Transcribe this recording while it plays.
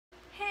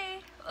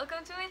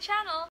welcome to my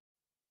channel!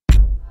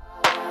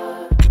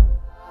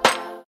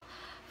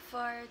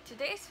 For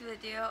today's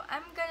video,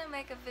 I'm gonna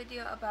make a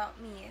video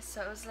about me.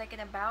 So it's like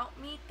an about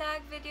me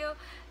tag video.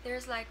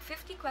 There's like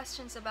 50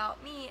 questions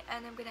about me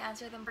and I'm gonna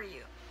answer them for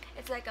you.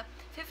 It's like a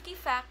 50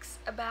 facts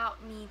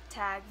about me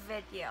tag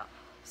video.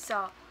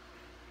 So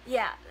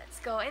yeah, let's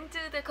go into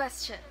the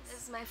questions.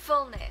 This is my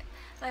full name.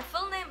 My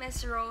full name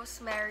is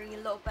Rosemary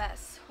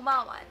Lopez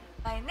Jumawan.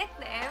 My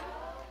nickname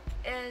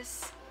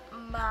is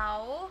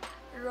Mau,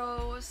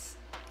 Rose,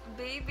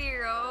 Baby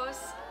Rose,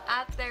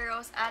 Ate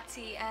Rose,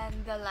 Ati,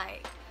 and the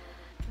like.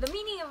 The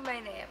meaning of my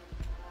name.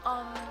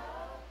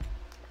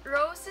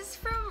 Rose is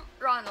from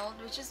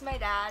Ronald, which is my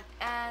dad,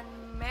 and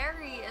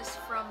Mary is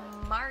from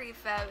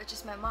Marife, which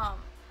is my mom.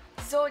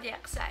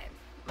 Zodiac sign.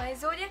 My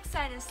zodiac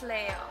sign is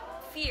Leo.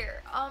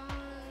 Fear.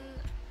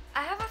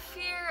 I have a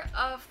fear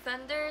of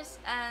thunders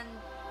and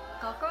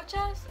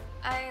cockroaches.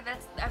 I'm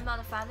not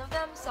a fan of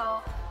them,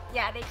 so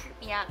yeah, they creep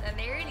me out and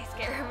they really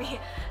scare me.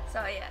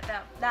 So yeah,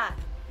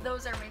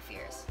 those are my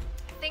fears.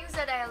 Things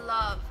that I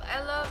love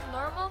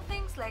normal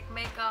things like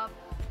makeup,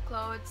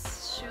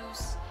 clothes,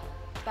 shoes,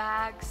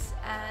 bags,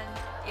 and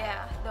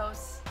yeah,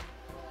 those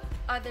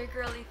other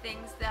girly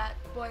things that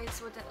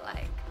boys wouldn't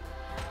like.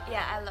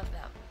 Yeah, I love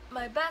them.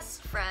 My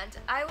best friend,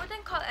 I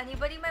wouldn't call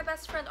anybody my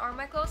best friend or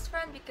my close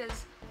friend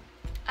because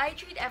I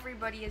treat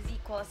everybody as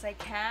equal as I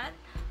can.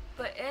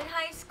 But in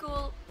high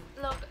school,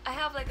 look, I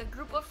have like a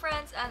group of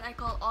friends and I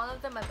call all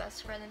of them my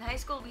best friend. In high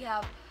school, we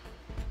have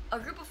a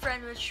group of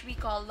friends which we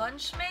call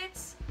lunch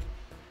mates.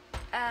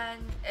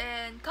 And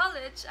in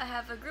college, I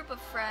have a group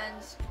of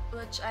friends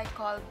which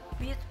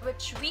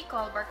we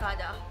call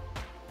barkada.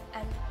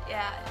 And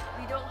yeah,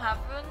 we don't have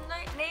a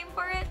name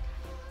for it.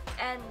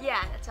 And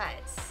yeah, that's why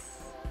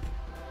it's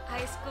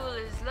high school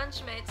is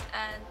lunch mates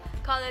and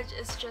college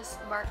is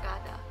just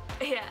barkada.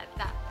 Yeah,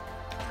 that.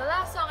 The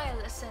last song I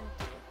listened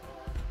to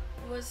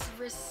was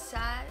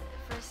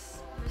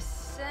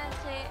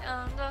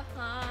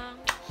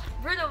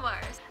Bruno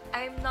Mars.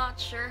 I'm not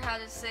sure how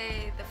to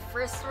say the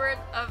first word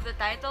of the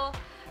title,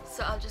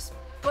 so I'll just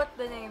put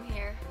the name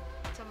here,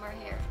 somewhere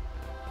here,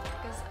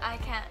 because I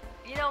can't,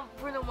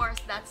 Bruno Mars,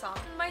 that song.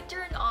 My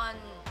turn on,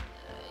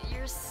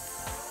 your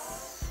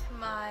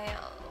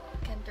smile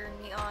can turn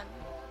me on,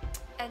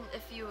 and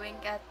if you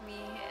wink at me,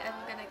 I'm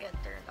gonna get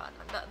turned on.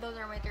 Those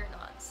are my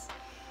turn-ons.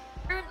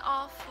 Turn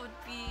off would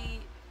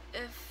be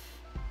if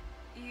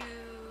you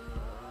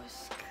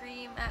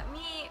scream at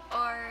me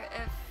or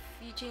if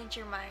you change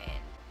your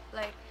mind.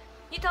 Like,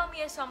 you tell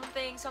me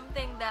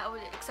something that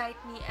would excite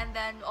me and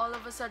then all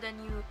of a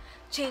sudden you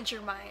change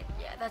your mind.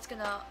 Yeah, that's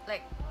gonna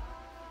like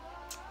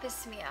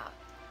piss me out.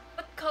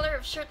 What color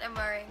of shirt I'm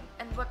wearing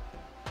and what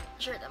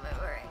shirt am I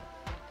wearing?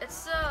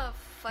 It's a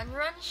Fun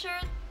Run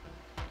shirt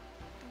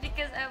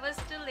because I was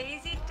too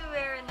lazy to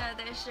wear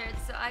another shirt,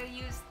 so I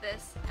used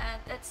this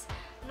and it's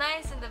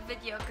nice in the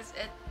video because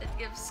it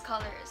gives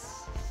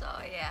colors. So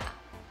yeah,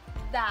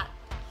 that.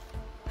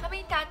 How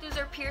many tattoos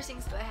or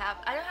piercings do I have?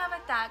 I don't have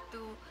a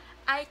tattoo.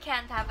 I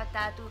can't have a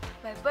tattoo.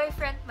 My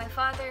boyfriend, my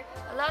father,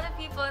 a lot of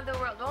people in the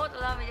world won't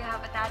allow me to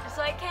have a tattoo,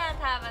 so I can't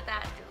have a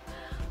tattoo.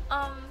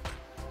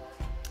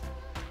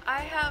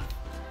 I have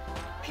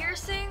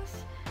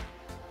piercings.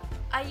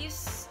 I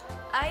used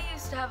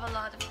to have a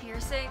lot of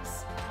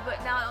piercings,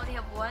 but now I only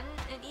have one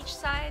in each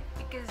side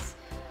because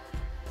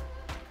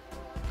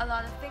a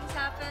lot of things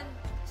happen.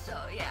 So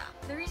yeah,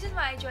 the reason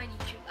why I joined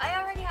YouTube, I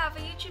already have a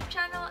YouTube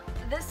channel.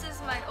 This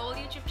is my old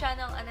YouTube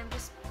channel and I'm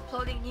just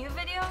uploading new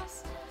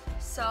videos.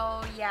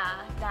 So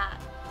yeah,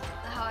 that's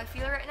how I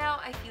feel right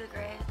now. I feel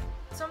great.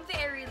 Something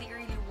I really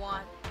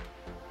want.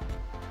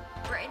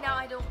 Right now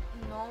I don't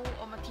know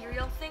a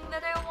material thing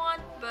that I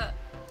want, but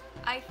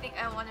I think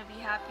I want to be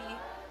happy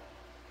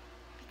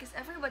because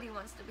everybody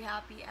wants to be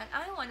happy and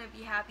I want to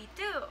be happy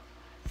too.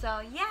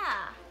 So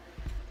yeah.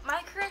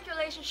 My current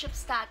relationship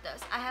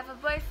status, I have a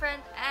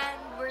boyfriend and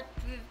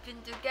we've been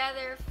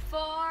together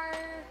for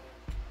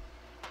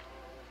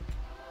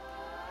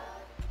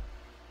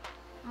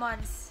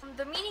months.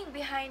 The meaning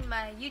behind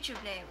my YouTube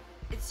name,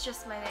 it's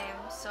just my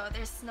name, so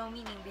there's no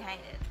meaning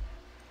behind it.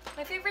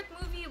 My favorite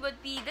movie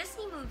would be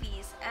Disney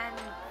movies, and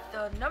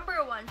the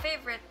 #1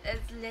 favorite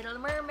is Little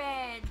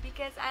Mermaid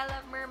because I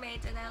love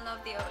mermaids and I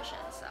love the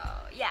ocean. So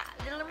yeah,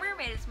 Little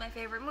Mermaid is my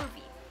favorite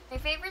movie. My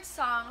favorite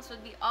songs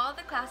would be all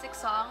the classic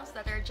songs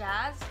that are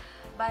jazz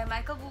by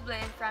Michael Bublé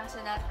and Frank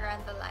Sinatra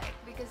and the like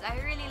because I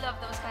really love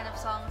those kind of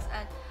songs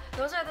and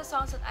those are the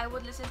songs that I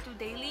would listen to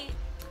daily,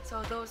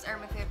 so those are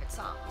my favorite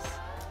songs.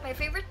 My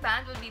favorite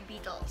band would be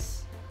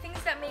Beatles.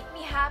 Things that make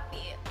me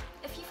happy.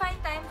 If you find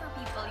time for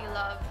people you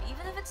love,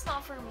 even if it's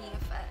not for me,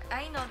 if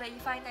I know that you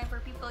find time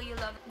for people you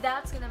love,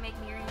 that's gonna make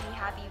me really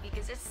happy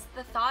because it's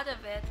the thought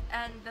of it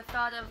and the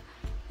thought of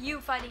you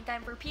finding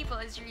time for people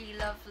is really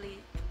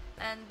lovely.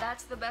 And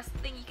that's the best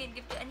thing you can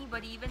give to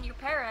anybody, even your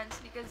parents,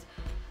 because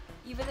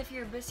even if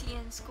you're busy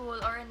in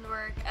school or in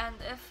work and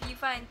if you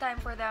find time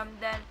for them,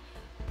 then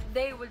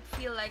they would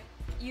feel like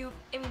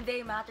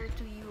they matter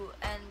to you.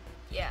 And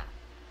yeah,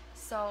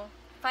 so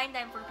find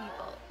time for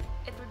people.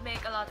 it would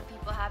make a lot of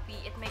people happy.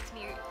 It makes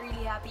me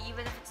really happy.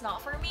 Even if it's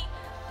not for me,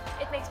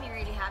 it makes me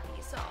really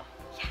happy. So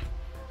yeah.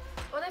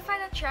 What I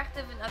find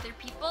attractive in other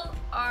people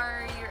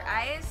are your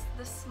eyes,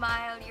 the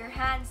smile, your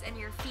hands, and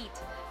your feet.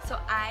 So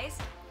eyes,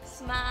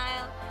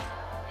 smile,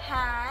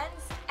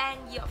 hands, and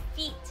your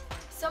feet.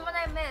 Someone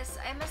I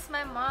miss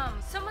my mom.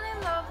 Someone I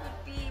love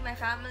would be my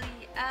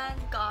family and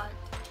God.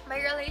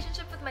 My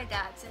relationship with my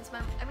dad,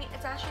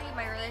 it's actually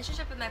my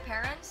relationship with my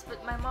parents,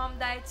 but my mom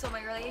died, so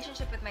my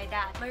relationship with my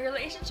dad. My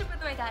relationship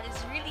with my dad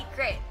is really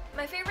great.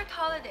 My favorite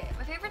holiday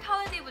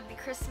would be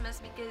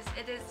Christmas because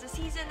it is the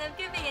season of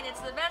giving and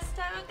it's the best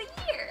time of the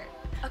year.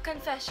 A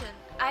confession,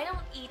 I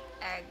don't eat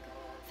egg.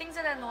 Things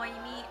that annoy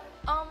me,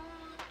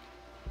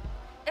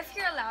 if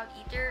you're a loud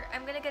eater,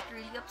 I'm gonna get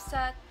really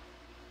upset.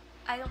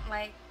 I don't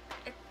like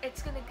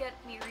it's gonna get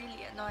me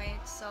really annoyed,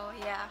 so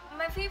yeah.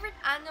 My favorite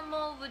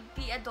animal would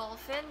be a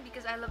dolphin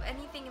because I love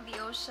anything in the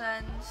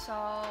ocean,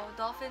 so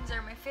dolphins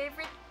are my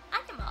favorite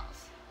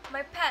animals.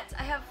 My pets,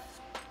 I have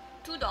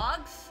 2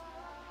 dogs,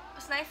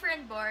 Sniper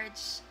and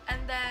Borge,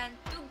 and then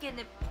 2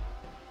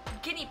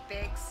 guinea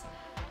pigs,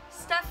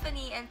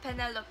 Stephanie and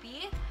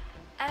Penelope,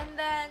 and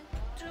then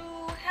 2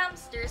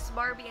 hamsters,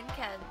 Barbie and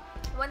Ken.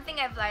 One thing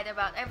I've lied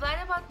about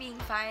being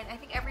fine. I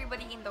think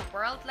everybody in the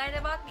world lied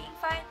about being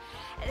fine.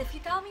 And if you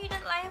tell me you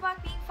didn't lie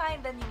about being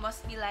fine, then you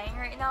must be lying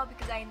right now,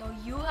 because I know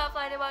you have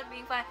lied about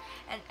being fine,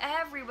 and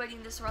everybody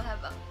in this world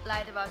have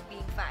lied about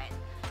being fine.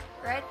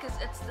 Right? Because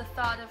it's the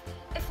thought of,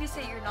 if you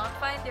say you're not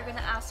fine, they're gonna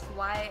ask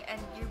why,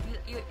 and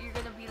you're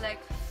gonna be like,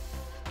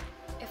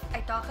 if I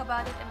talk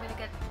about it, I'm gonna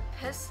get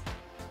pissed.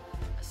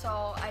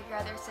 So I'd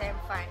rather say I'm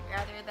fine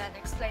rather than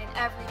explain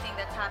everything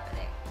that's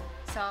happening.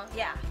 So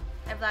yeah,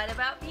 I've lied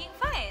about being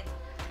fine.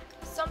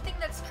 Something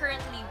that's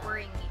currently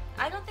worrying me.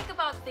 I don't think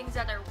about things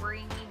that are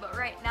worrying me, but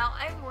right now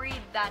I'm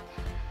worried that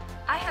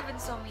I have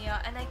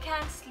insomnia and I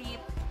can't sleep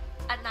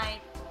at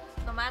night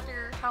no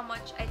matter how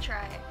much I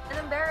try. An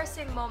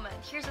embarrassing moment.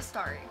 Here's a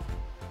story.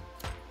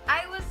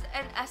 I was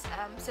in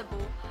SM,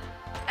 Cebu,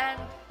 and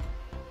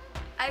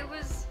I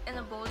was in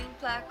a bowling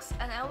plex,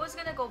 and I was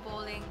gonna go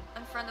bowling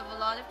in front of a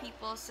lot of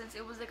people since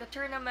it was like a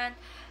tournament,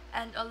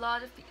 and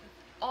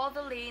all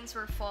the lanes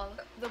were full.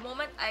 The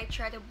moment I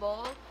tried to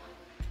bowl,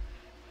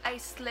 I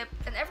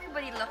slipped and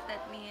everybody looked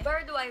at me.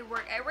 Where do I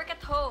work? I work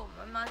at home.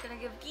 I'm not gonna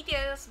give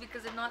details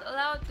because I'm not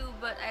allowed to,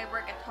 but I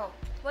work at home.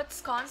 What's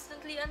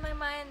constantly on my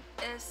mind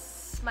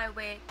is my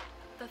weight,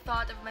 the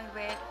thought of my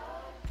weight,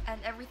 and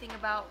everything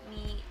about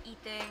me,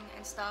 eating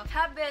and stuff.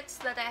 Habits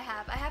that I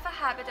have. I have a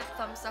habit of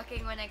thumb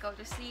sucking when I go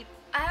to sleep.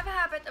 I have a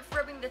habit of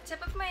rubbing the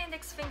tip of my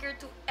index finger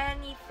to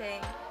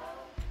anything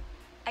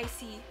I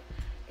see.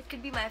 It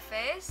could be my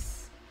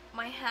face,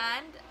 my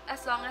hand,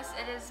 as long as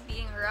it is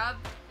being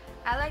rubbed.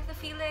 I like the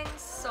feelings,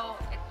 so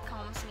it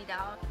calms me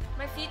down.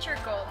 My future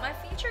goal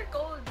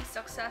would be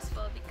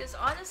successful, because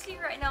honestly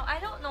right now I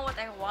don't know what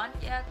I want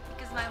yet,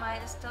 because my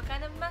mind is still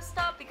kind of messed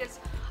up, because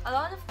a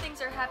lot of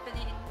things are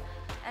happening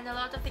and a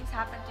lot of things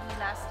happened to me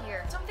last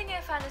year. Something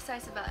I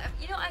fantasize about,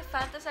 I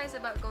fantasize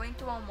about going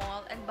to a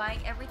mall and buying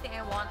everything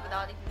I want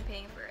without even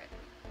paying for it.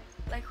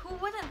 Like, who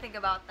wouldn't think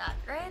about that,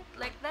 right?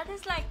 Like, that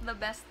is like the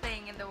best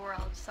thing in the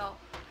world, so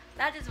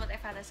that is what I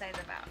fantasize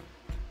about.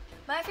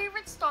 My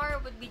favorite store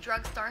would be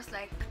drugstores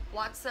like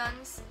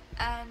Watson's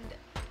and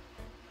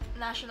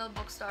National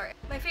Bookstore.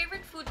 My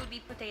favorite food would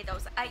be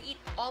potatoes. I eat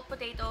all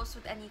potatoes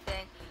with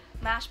anything.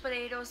 Mashed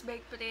potatoes,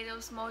 baked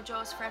potatoes,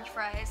 mojos, french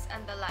fries,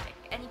 and the like.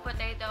 Any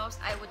potatoes,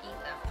 I would eat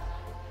them.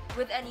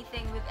 With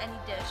anything, with any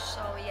dish.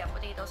 So yeah,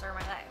 potatoes are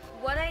my life.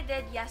 What I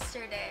did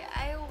yesterday,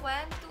 I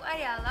went to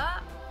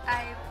Ayala.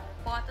 I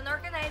bought an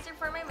organizer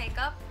for my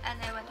makeup, and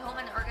I went home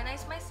and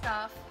organized my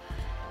stuff.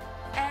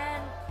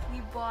 And we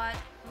bought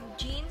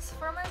jeans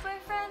for my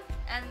boyfriend,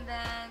 and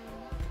then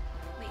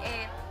we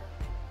ate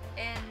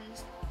in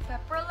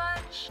pepper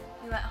lunch.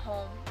 We went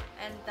home,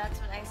 and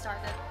that's when I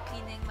started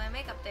cleaning my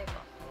makeup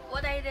table.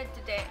 What I did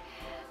today,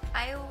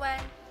 I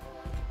went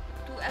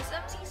to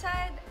SMC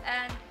side,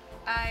 and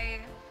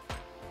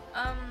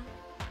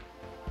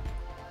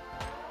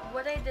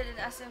what I did in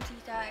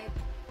SMC side,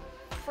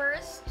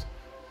 first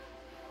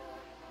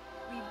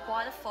we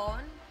bought a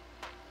phone,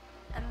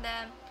 and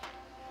then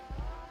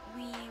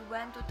we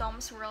went to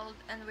Tom's World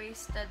and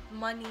wasted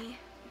money,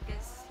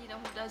 because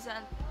who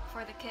doesn't,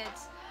 for the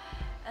kids.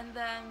 And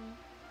then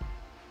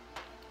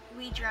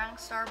we drank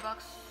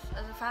Starbucks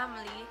as a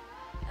family,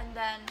 and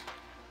then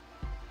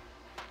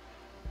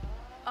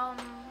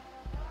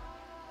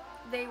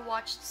they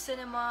watched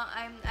cinema.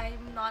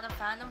 I'm not a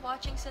fan of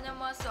watching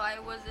cinema, so I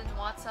was in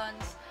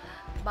Watson's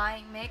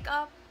buying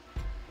makeup.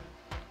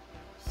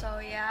 So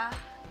yeah,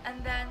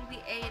 and then we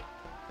ate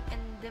in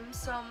dim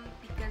sum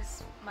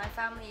because my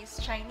family is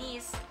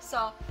Chinese,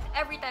 so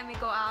every time we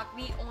go out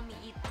we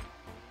eat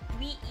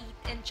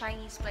in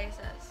Chinese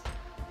places.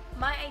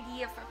 My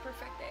idea for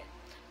perfect date.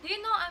 Do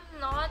you know I'm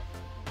not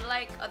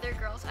like other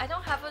girls? I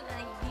don't have an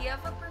idea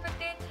of a perfect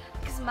date,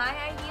 because my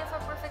idea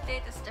of a perfect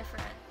date is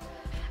different.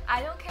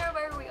 I don't care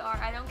where we are.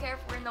 I don't care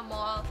if we're in the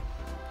mall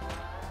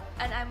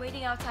and I'm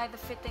waiting outside the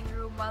fitting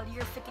room while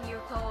you're fitting your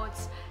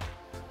clothes,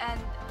 and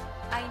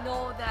I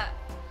know that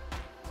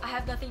I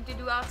have nothing to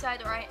do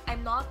outside, or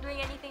I'm not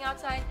doing anything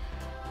outside,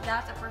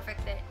 that's a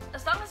perfect day.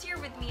 As long as you're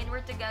with me and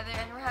we're together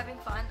and we're having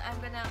fun, I'm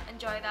gonna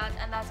enjoy that,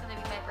 and that's gonna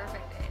be my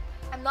perfect day.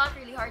 I'm not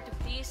really hard to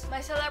please.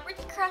 My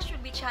celebrity crush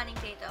would be Channing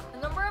Tatum. The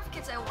number of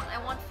kids I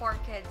want 4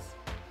 kids,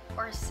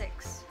 or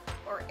 6,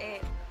 or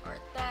 8, or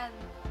 10.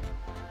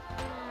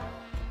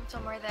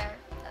 Somewhere there.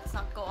 Let's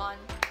not go on.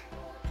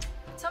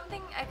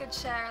 Something I could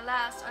share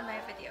last on my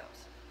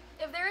videos.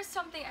 If there is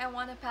something I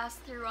want to pass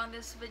through on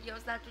these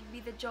videos, that would be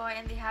the joy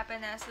and the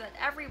happiness that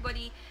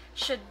everybody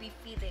should be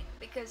feeling.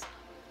 Because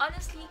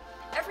honestly,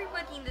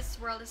 everybody in this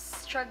world is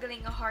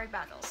struggling a hard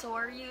battle. So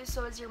are you,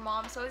 so is your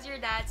mom, so is your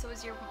dad, so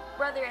is your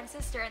brother and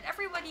sister, and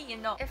everybody you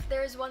know. If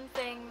there's one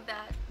thing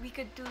that we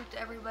could do to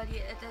everybody,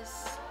 it is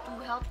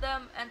to help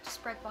them and to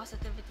spread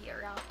positivity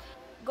around.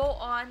 Go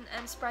on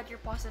and spread your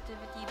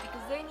positivity,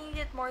 because they need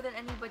it more than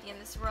anybody in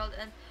this world,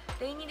 and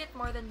they need it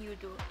more than you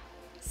do.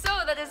 So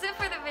that is it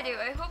for the video.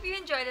 I hope you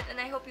enjoyed it, and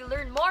I hope you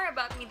learned more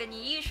about me than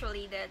you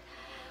usually did.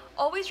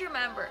 Always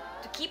remember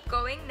to keep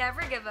going,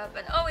 never give up,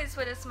 and always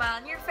put a smile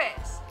on your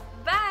face.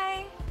 Bye!